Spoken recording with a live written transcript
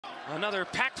Another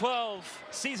Pac-12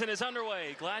 season is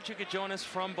underway. Glad you could join us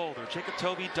from Boulder. Jacob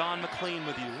Toby, Don McLean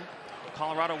with you.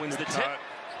 Colorado wins the tip.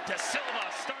 Da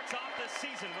Silva starts off this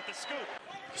season with the scoop.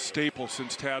 Staple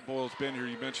since Tad Boyle's been here.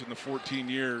 You mentioned the 14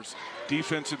 years.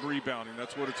 Defense and rebounding.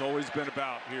 That's what it's always been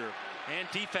about here. And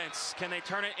defense. Can they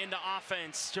turn it into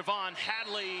offense? Javon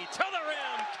Hadley to the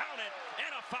rim. Count it.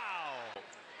 And a foul.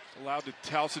 Allowed the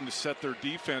Towson to set their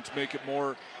defense, make it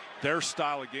more their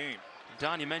style of game.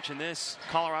 Don, you mentioned this.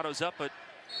 Colorado's up, but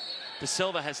Da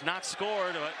Silva has not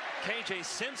scored. But KJ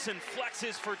Simpson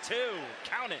flexes for two.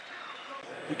 Count it.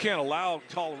 You can't allow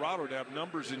Colorado to have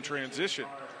numbers in transition.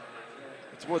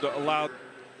 It's what allowed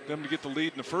them to get the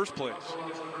lead in the first place.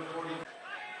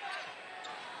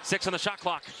 6 on the shot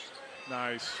clock.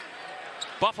 Nice.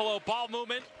 Buffalo ball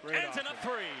movement. Great ends in a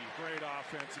 3. Great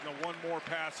offense. And the one more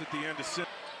pass at the end of Simpson.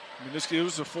 I mean, it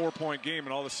was a 4-point game,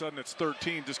 and all of a sudden it's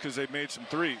 13 just because they made some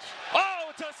threes.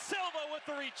 Oh, Da Silva with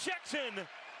the rejection.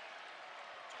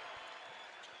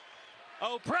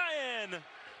 O'Brien.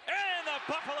 And the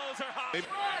Buffaloes are hot.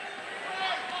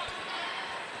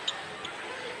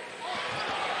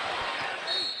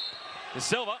 Da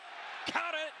Silva.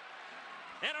 Count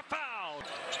it. And a foul.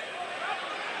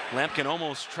 Lampkin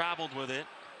almost traveled with it.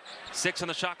 6 on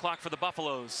the shot clock for the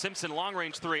Buffaloes. Simpson long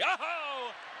range 3.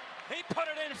 Oh! He put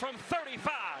it in from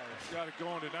 35. Got it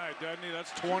going tonight, doesn't he?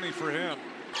 That's 20 for him.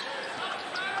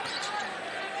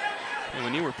 And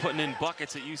when you were putting in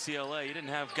buckets at UCLA, you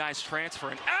didn't have guys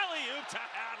transferring. Alley-oop to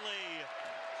Hadley.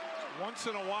 Once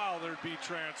in a while, there'd be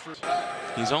transfers.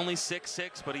 He's only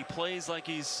 6'6", but he plays like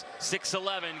he's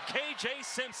 6'11". KJ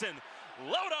Simpson,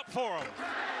 load up for him.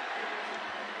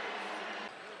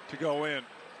 To go in.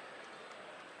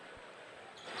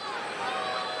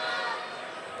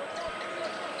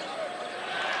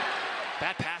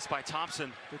 Bad pass by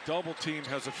Thompson. The double team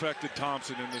has affected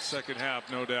Thompson in the second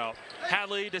half, no doubt.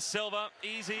 Hadley, Da Silva,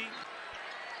 easy.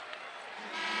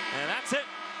 And that's it.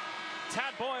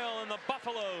 Tad Boyle and the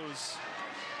Buffaloes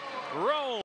roll.